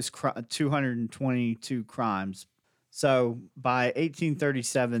 of those 222 crimes. So by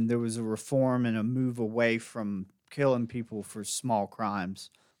 1837, there was a reform and a move away from killing people for small crimes.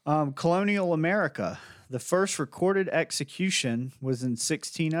 Colonial America. The first recorded execution was in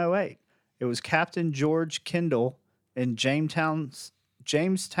 1608. It was Captain George Kendall in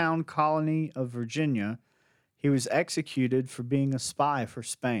Jamestown colony of Virginia. He was executed for being a spy for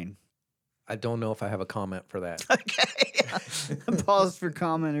Spain. I don't know if I have a comment for that. Okay. Pause for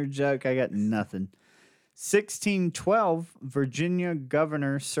comment or joke. I got nothing. 1612, Virginia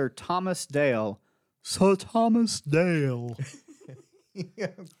Governor Sir Thomas Dale. Sir Thomas Dale.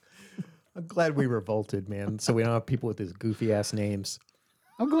 Yeah. I'm glad we revolted, man. So we don't have people with these goofy ass names.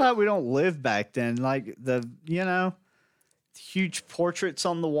 I'm glad we don't live back then. Like huge portraits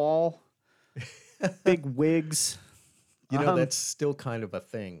on the wall, big wigs. That's still kind of a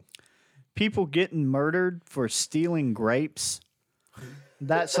thing. People getting murdered for stealing grapes.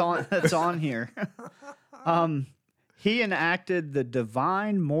 That's on here. He enacted the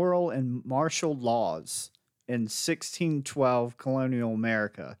divine, moral, and martial laws in 1612 colonial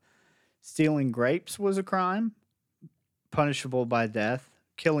America. Stealing grapes was a crime, punishable by death.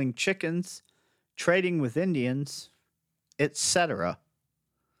 Killing chickens, trading with Indians, etc.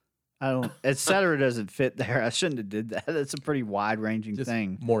 Etc. doesn't fit there. I shouldn't have did that. That's a pretty wide-ranging Just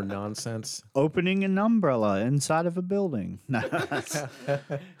thing. more nonsense. Opening an umbrella inside of a building. No, They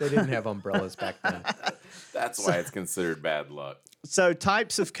didn't have umbrellas back then. That's why it's considered bad luck. So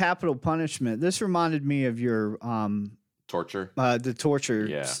types of capital punishment. This reminded me of your Torture. the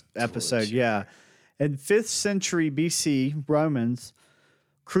torture episode. Yeah. In 5th century BC, Romans,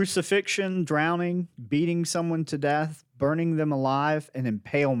 crucifixion, drowning, beating someone to death, burning them alive, and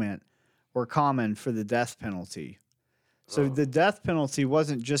impalement were common for the death penalty. So the death penalty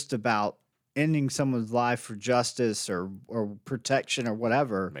wasn't just about ending someone's life for justice or protection or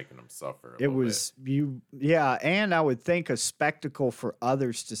whatever. Making them suffer. It was and I would think a spectacle for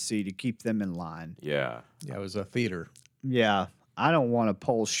others to see to keep them in line. Yeah. Yeah, it was a theater. Yeah. I don't want a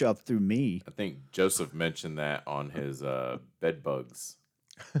pole shoved through me. I think Joseph mentioned that on his bed bugs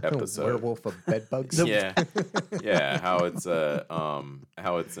episode. Werewolf of bedbugs. Yeah. How it's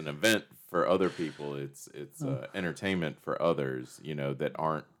an event for other people. It's entertainment for others. That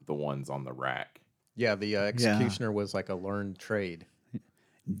aren't the ones on the rack. Yeah, the executioner was like a learned trade.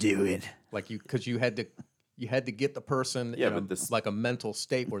 Do it. Like because you had to get the person in like a mental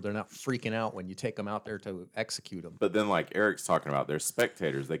state where they're not freaking out when you take them out there to execute them. But then, like Eric's talking about, they're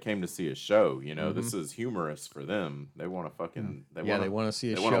spectators. They came to see a show. This is humorous for them. They want to fucking. They want to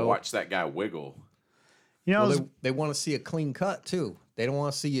see a show. They want to watch that guy wiggle. They want to see a clean cut too. They don't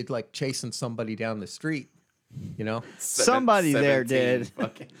want to see you like chasing somebody down the street. Somebody there did.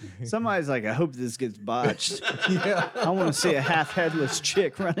 Fucking. Somebody's like, I hope this gets botched. Yeah, I want to see a half headless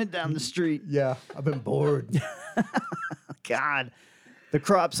chick running down the street. Yeah, I've been bored. God, the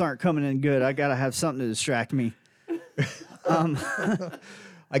crops aren't coming in good. I gotta have something to distract me.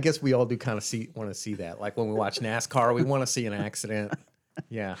 I guess we all do kind of want to see that. Like when we watch NASCAR, we want to see an accident.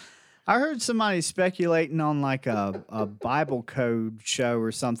 Yeah. I heard somebody speculating on like a Bible code show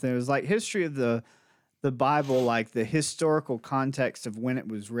or something. It was like history of the Bible, like the historical context of when it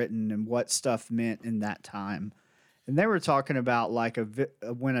was written and what stuff meant in that time. And they were talking about like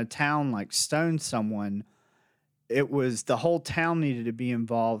when a town like stoned someone, it was the whole town needed to be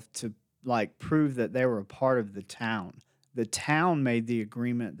involved to like prove that they were a part of the town. The town made the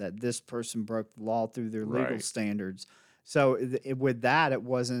agreement that this person broke the law through their legal standards. So with that, it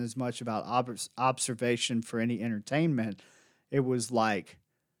wasn't as much about observation for any entertainment. It was like,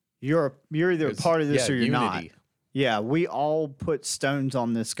 you're either a part of this or you're not. Yeah, we all put stones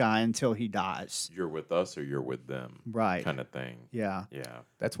on this guy until he dies. You're with us or you're with them. Right. Kind of thing. Yeah. Yeah.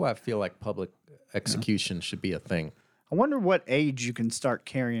 That's why I feel like public execution should be a thing. I wonder what age you can start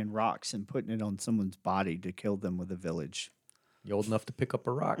carrying rocks and putting it on someone's body to kill them with a village. You old enough to pick up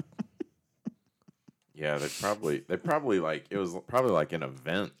a rock? Yeah, they probably like, it was probably like an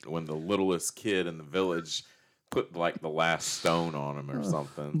event when the littlest kid in the village put like the last stone on him or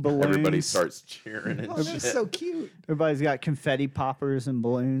something. Balloons. Everybody starts cheering and shit. That's so cute. Everybody's got confetti poppers and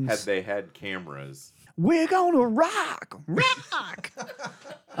balloons. Had they had cameras. We're gonna rock.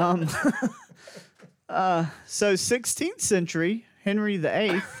 So 16th century, Henry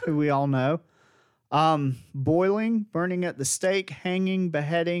VIII, who we all know, Boiling, burning at the stake, hanging,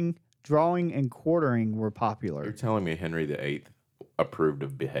 beheading, drawing, and quartering were You're popular. telling me Henry VIII approved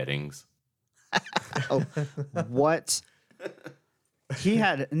of beheadings? What? He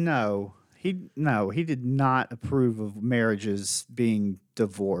had no. He did not approve of marriages being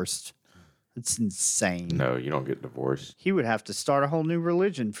divorced. It's insane. No, you don't get divorced. He would have to start a whole new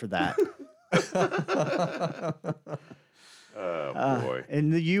religion for that. Oh boy.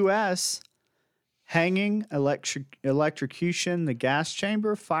 In the U.S., hanging, electrocution, the gas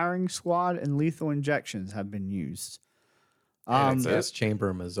chamber, firing squad, and lethal injections have been used. Gas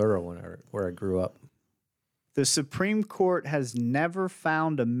chamber in Missouri where I grew up. The Supreme Court has never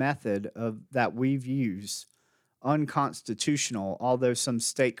found a method that we've used unconstitutional, although some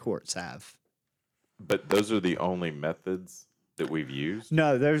state courts have. But those are the only methods that we've used.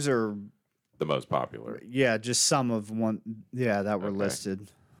 No, those are, The most popular. just some of one, that were Okay. listed.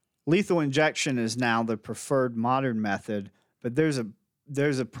 Lethal injection is now the preferred modern method, but there's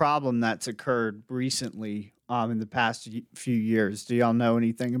a problem that's occurred recently in the past few years. Do y'all know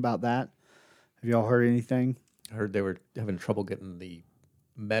anything about that? Have y'all heard anything? I heard they were having trouble getting the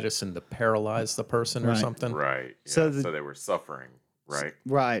medicine to paralyze the person or Right. something. Right. So So, the- they were suffering, right?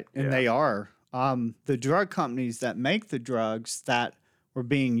 Right, and Yeah. they are. The drug companies that make the drugs that were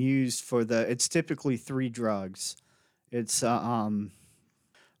being used for it's typically 3 drugs. It's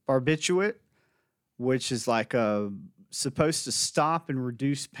barbiturate, which is like supposed to stop and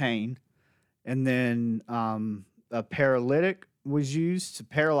reduce pain, and then a paralytic was used to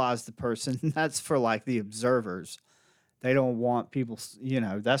paralyze the person. That's for like the observers. They don't want people,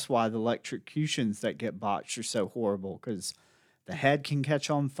 that's why the electrocutions that get botched are so horrible, because the head can catch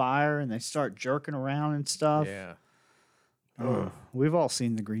on fire and they start jerking around and stuff. Yeah. We've all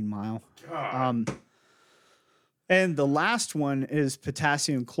seen the Green Mile. God. And the last one is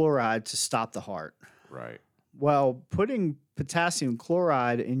potassium chloride to stop the heart. Right. Well, putting potassium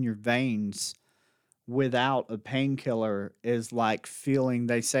chloride in your veins without a painkiller is like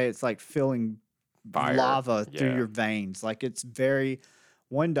they say it's like feeling Fire. lava through Yeah. your veins. Like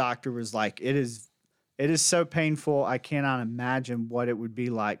one doctor was like, it is so painful. I cannot imagine what it would be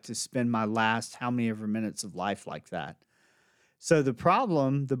like to spend my last how many ever minutes of life like that. So the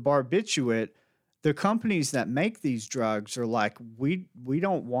problem, the barbiturate, the companies that make these drugs are like, we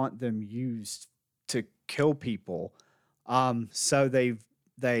don't want them used to kill people. So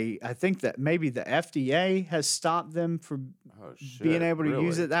I think that maybe the FDA has stopped them from Oh shit. being able to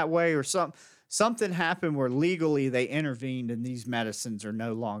use Really? it that way, or something happened where legally they intervened and these medicines are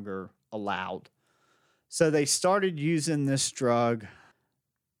no longer allowed. So they started using this drug,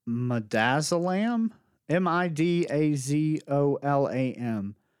 midazolam,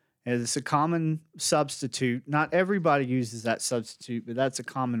 midazolam. And it's a common substitute. Not everybody uses that substitute, but that's a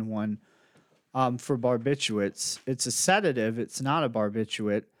common one for barbiturates. It's a sedative. It's not a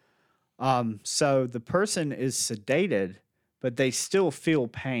barbiturate. So the person is sedated, but they still feel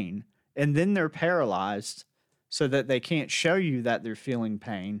pain. And then they're paralyzed so that they can't show you that they're feeling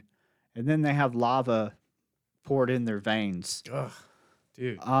pain. And then they have lava poured in their veins. Ugh,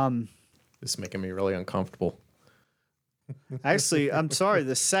 dude. This is making me really uncomfortable. Actually, I'm sorry.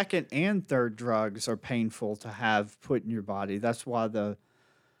 The second and third drugs are painful to have put in your body. That's why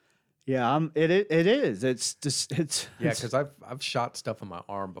it is. It's just Yeah, because I've shot stuff in my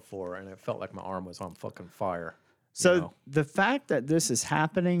arm before, and it felt like my arm was on fucking fire. So the fact that this is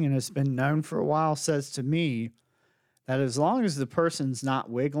happening and it's been known for a while says to me that as long as the person's not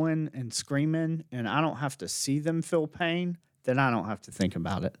wiggling and screaming and I don't have to see them feel pain, then I don't have to think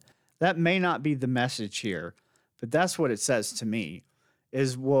about it. That may not be the message here, but that's what it says to me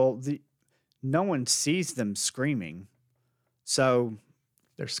is, no one sees them screaming. So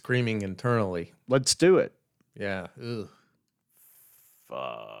They're screaming internally. let's do it. Yeah. Ugh.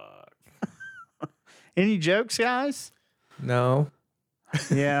 Fuck. Any jokes, guys? No.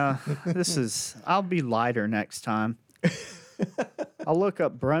 Yeah, I'll be lighter next time. I'll look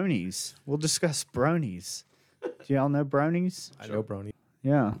up bronies. We'll discuss bronies. Do y'all know bronies? I know, Brony.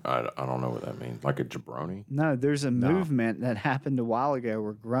 Yeah. I don't know what that means. Like a jabroni? No, there's a movement that happened a while ago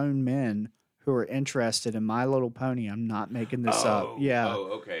where grown men who are interested in My Little Pony, I'm not making this up. Yeah.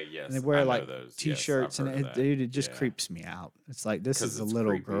 Oh, okay. Yes. And they wear I know like those. t-shirts Yes, I've heard and of that. dude, it just Yeah. creeps me out. It's like, this 'Cause is a it's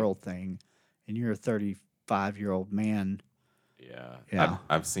little creepy. girl thing and you're a 35-year-old man. Yeah. Yeah.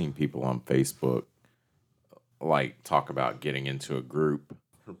 I've seen people on Facebook like talk about getting into a group.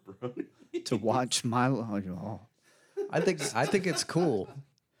 To watch My Little... I think it's cool.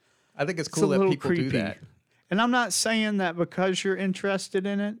 I think it's It's a cool that little people creepy. do that. And I'm not saying that because you're interested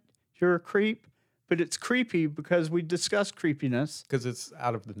in it, you're a creep, but it's creepy because we discuss creepiness. Because it's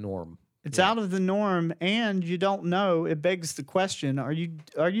out of the norm. It's out of the norm, and you don't know. It begs the question: Are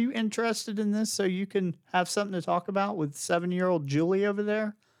you interested in this so you can have something to talk about with 7-year-old Julie over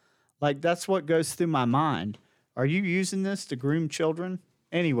there? Like that's what goes through my mind. Are you using this to groom children?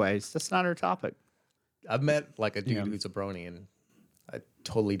 Anyways, that's not our topic. I've met like a dude who's a brony, and I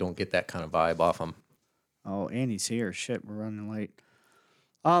totally don't get that kind of vibe off him. Oh, Annie's here. Shit, we're running late.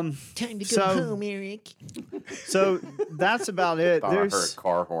 Time to go home, Eric. So that's about it. Thought I heard a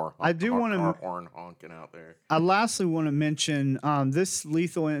car horn. I do wanna- car horn honking out there. I lastly want to mention this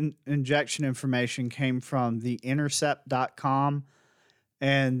lethal injection information came from theintercept.com.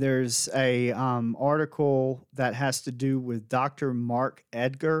 And there's a article that has to do with Dr. Mark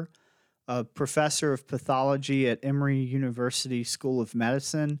Edgar, a professor of pathology at Emory University School of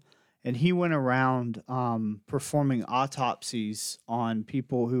Medicine. And he went around performing autopsies on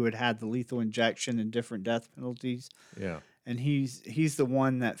people who had the lethal injection and different death penalties. Yeah. And he's the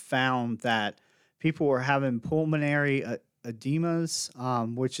one that found that people were having pulmonary edemas,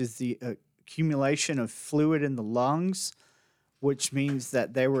 which is the accumulation of fluid in the lungs, which means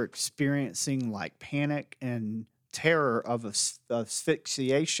that they were experiencing like panic and terror of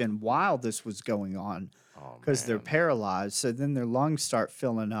asphyxiation while this was going on because they're paralyzed. So then their lungs start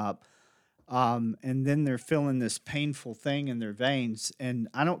filling up. And then they're feeling this painful thing in their veins. And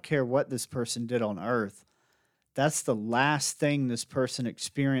I don't care what this person did on Earth. That's the last thing this person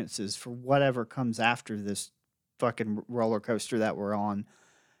experiences for whatever comes after this fucking roller coaster that we're on.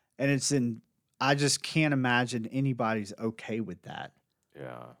 And I just can't imagine anybody's okay with that.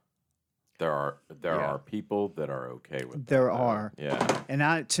 Yeah. There are people that are okay with that. There though. are. Yeah.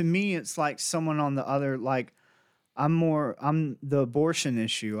 And to me, it's like someone on the other, like, I'm the abortion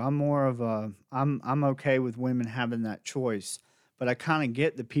issue. I'm okay with women having that choice, but I kind of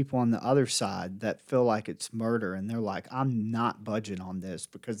get the people on the other side that feel like it's murder, and they're like, I'm not budging on this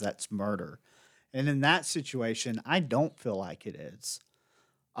because that's murder. And in that situation, I don't feel like it is,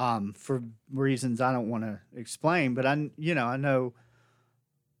 for reasons I don't want to explain. But I know.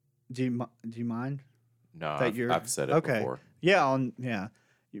 Do you mind? No, That I've said it before. Yeah,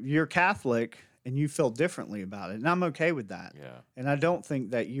 you're Catholic and you feel differently about it, and I'm okay with that. Yeah. And I don't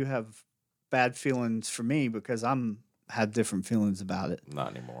think that you have bad feelings for me because have different feelings about it.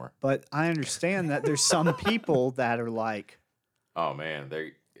 Not anymore. But I understand that there's some people that are like, oh man,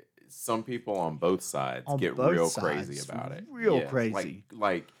 some people on both sides On get both real sides, crazy about it. real Yeah, crazy.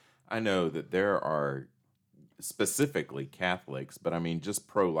 Like I know that there are specifically Catholics, but I mean just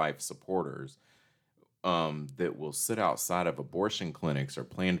pro-life supporters that will sit outside of abortion clinics or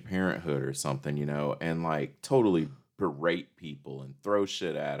Planned Parenthood or something, and like totally berate people and throw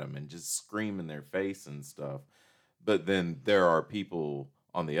shit at them and just scream in their face and stuff. But then there are people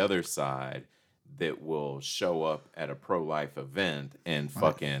on the other side that will show up at a pro-life event and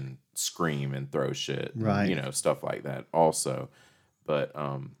fucking scream and throw shit, Right. and, stuff like that also. But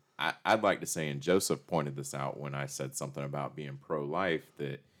I'd like to say, and Joseph pointed this out when I said something about being pro-life,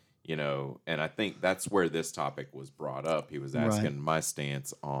 that, and I think that's where this topic was brought up. He was asking my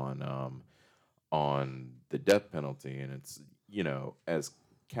stance on the death penalty. And it's, as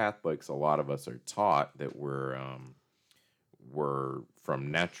Catholics, a lot of us are taught that we're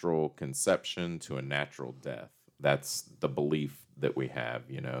from natural conception to a natural death. That's the belief that we have,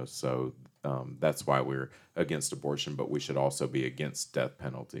 so that's why we're against abortion, but we should also be against death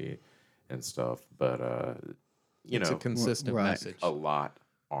penalty and stuff. But, It's a consistent Right. message. a lot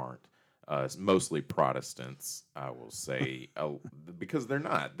aren't. It's mostly Protestants, I will say, because they're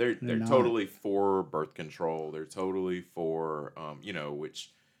not. They're not. totally for birth control. They're totally for,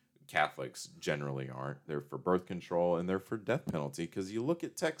 which Catholics generally aren't. They're for birth control and they're for death penalty. Because you look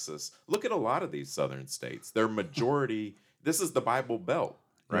at Texas, look at a lot of these southern states. Their majority, this is the Bible Belt,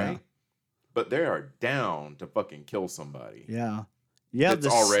 right? Yeah. But they are down to fucking kill somebody. yeah. Yeah, That's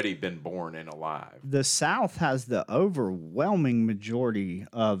already been born and alive. the South has the overwhelming majority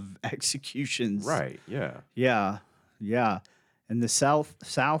of executions. Right, yeah. Yeah. And the South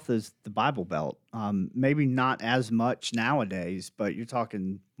is the Bible Belt. Maybe not as much nowadays, but you're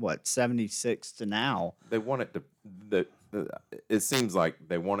talking, 76 to now? They want it to, it seems like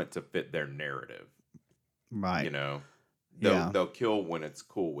they want it to fit their narrative, Right. They'll kill when it's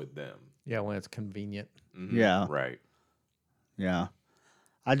cool with them. Yeah, when it's convenient. Mhm, Yeah. Right. Yeah.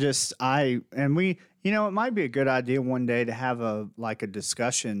 It might be a good idea one day to have a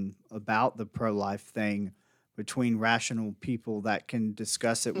discussion about the pro-life thing between rational people that can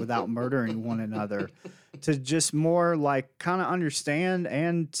discuss it without murdering one another, to just more kind of understand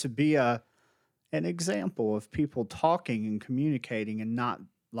and to be an example of people talking and communicating and not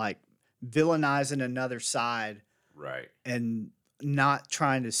villainizing another side Right. and not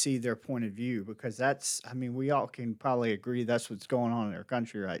trying to see their point of view, because that's, I mean, we all can probably agree that's what's going on in our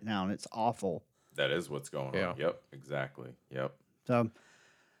country right now, and it's awful. That is what's going on. Yep, exactly. Yep. So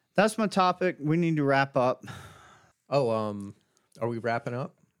that's my topic. We need to wrap up. Oh, are we wrapping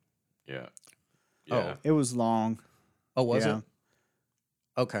up? Yeah. Oh. Yeah. It was long. Oh, was Yeah. it?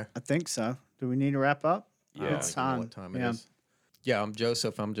 Okay. I think so. Do we need to wrap up? Yeah. It's I don't know time. what time it is. Yeah, I'm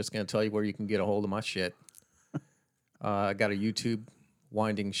Joseph. I'm just going to tell you where you can get a hold of my shit. I got a YouTube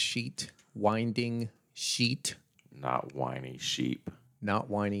winding sheet. Not whiny sheep. Not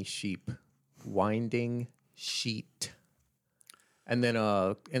whiny sheep. Winding sheet. And then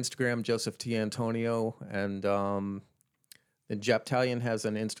Instagram, Joseph T. Antonio. And then Japtalion has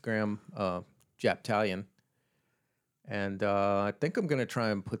an Instagram, Japtalion. And I think I'm going to try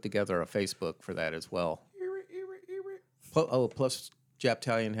and put together a Facebook for that as well. Plus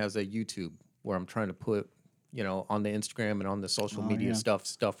Japtalion has a YouTube where I'm trying to put, on the Instagram and on the social media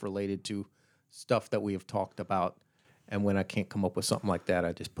stuff related to stuff that we have talked about. And when I can't come up with something like that,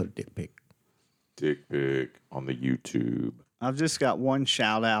 I just put a dick pic. Dick pic on the YouTube. I've just got one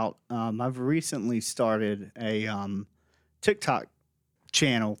shout out. I've recently started a TikTok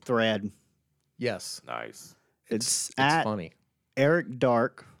channel thread. Yes. Nice. It's It's at funny. Eric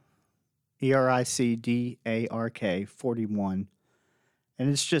Dark, ERICDARK 41. And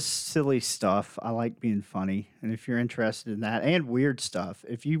it's just silly stuff. I like being funny. And if you're interested in that and weird stuff,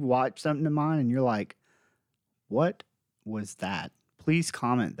 if you watch something of mine and you're like, what was that? Please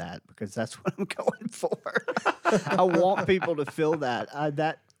comment that, because that's what I'm going for. I want people to feel that.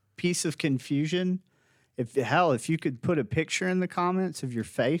 That piece of confusion. If you could put a picture in the comments of your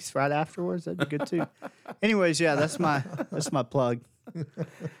face right afterwards, that'd be good too. Anyways, yeah, that's my plug.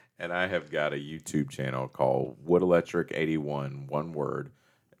 And I have got a YouTube channel called Wood Electric 81, one word,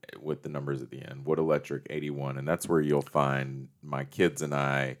 with the numbers at the end. Wood Electric 81, and that's where you'll find my kids and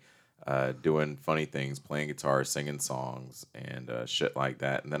I doing funny things, playing guitar, singing songs, and shit like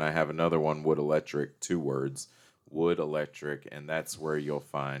that. And then I have another one, Wood Electric, 2 words, Wood Electric, and that's where you'll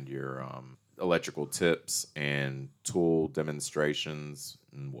find your electrical tips and tool demonstrations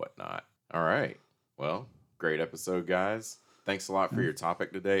and whatnot. All right. Well, great episode, guys. Thanks a lot for your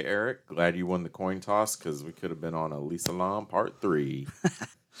topic today, Eric. Glad you won the coin toss, because we could have been on Elisa Lam Part 3.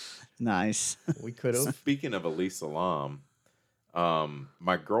 Nice. We could have. Speaking of Elisa Lam,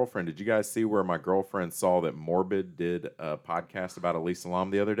 my girlfriend, did you guys see where my girlfriend saw that Morbid did a podcast about Elisa Lam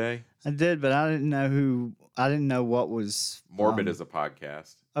the other day? I did, but I didn't know what was. Morbid is a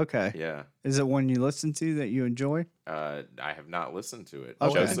podcast. Okay. Yeah. Is it one you listen to that you enjoy? I have not listened to it.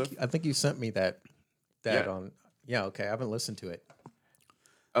 Okay. Joseph? I think you sent me that Yeah. on. Yeah, okay. I haven't listened to it.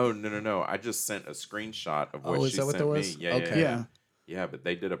 Oh, no. I just sent a screenshot of what Oh, is she that what sent that me. was? Yeah, Okay. yeah. Yeah, but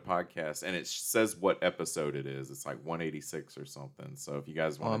they did a podcast, and it says what episode it is. It's like 186 or something. So if you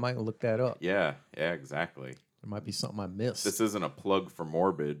guys Oh, I want might look that up. Yeah, exactly. There might be something I missed. This isn't a plug for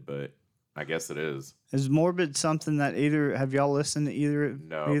Morbid, but I guess it is. Is Morbid something that have y'all listened to either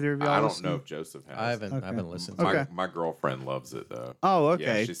No, of y'all? I don't listened? know if Joseph has. I haven't Okay. listened to My, it. Okay. my girlfriend loves it though. Oh,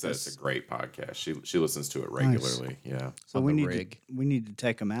 okay. Yeah, she says it's a great podcast. She listens to it regularly. Yeah. So on we the need rig. to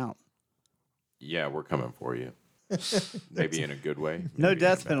take them out. Yeah, we're coming for you. Maybe in a good way. No maybe in a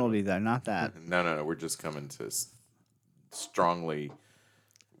death bad penalty though, not that. way. No. We're just coming to strongly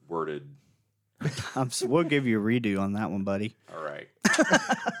worded. We'll give you a redo on that one, buddy. All right.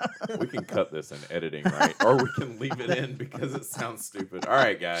 We can cut this in editing, right? Or we can leave it in because it sounds stupid. All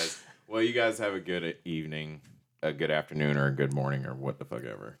right, guys. Well, you guys have a good evening, a good afternoon, or a good morning, or what the fuck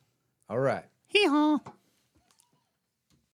ever. All right. Hee haw.